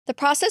The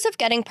process of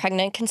getting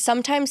pregnant can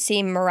sometimes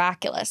seem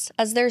miraculous,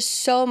 as there's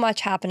so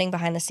much happening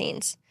behind the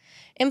scenes.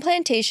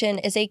 Implantation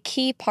is a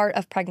key part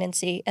of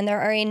pregnancy, and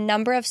there are a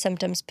number of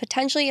symptoms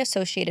potentially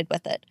associated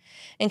with it,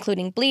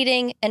 including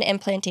bleeding and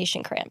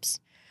implantation cramps.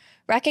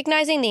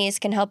 Recognizing these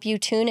can help you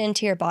tune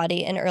into your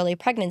body in early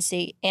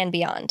pregnancy and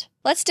beyond.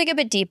 Let's dig a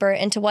bit deeper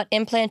into what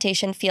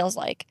implantation feels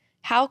like,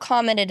 how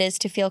common it is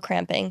to feel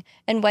cramping,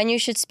 and when you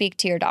should speak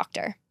to your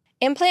doctor.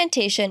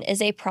 Implantation is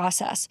a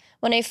process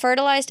when a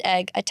fertilized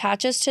egg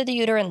attaches to the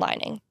uterine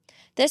lining.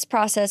 This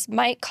process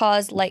might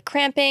cause light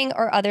cramping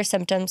or other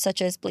symptoms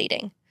such as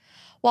bleeding.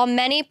 While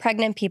many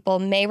pregnant people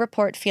may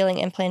report feeling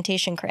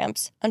implantation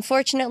cramps,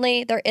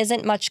 unfortunately, there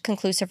isn't much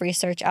conclusive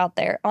research out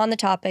there on the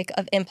topic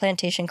of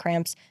implantation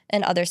cramps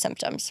and other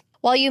symptoms.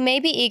 While you may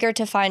be eager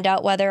to find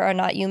out whether or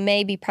not you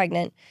may be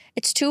pregnant,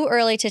 it's too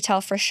early to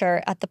tell for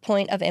sure at the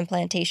point of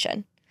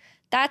implantation.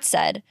 That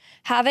said,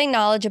 having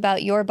knowledge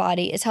about your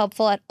body is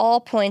helpful at all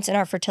points in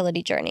our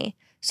fertility journey.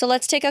 So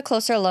let's take a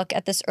closer look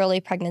at this early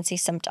pregnancy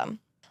symptom.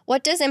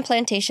 What does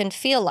implantation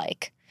feel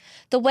like?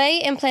 The way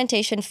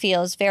implantation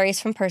feels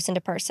varies from person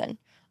to person.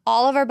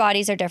 All of our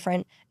bodies are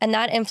different, and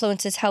that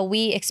influences how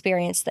we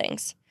experience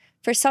things.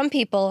 For some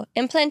people,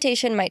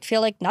 implantation might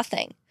feel like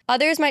nothing.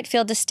 Others might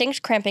feel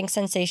distinct cramping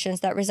sensations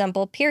that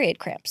resemble period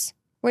cramps.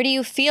 Where do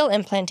you feel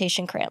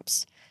implantation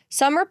cramps?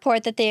 Some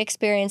report that they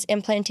experience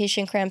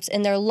implantation cramps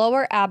in their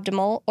lower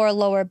abdominal or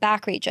lower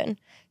back region,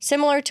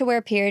 similar to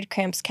where period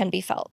cramps can be felt.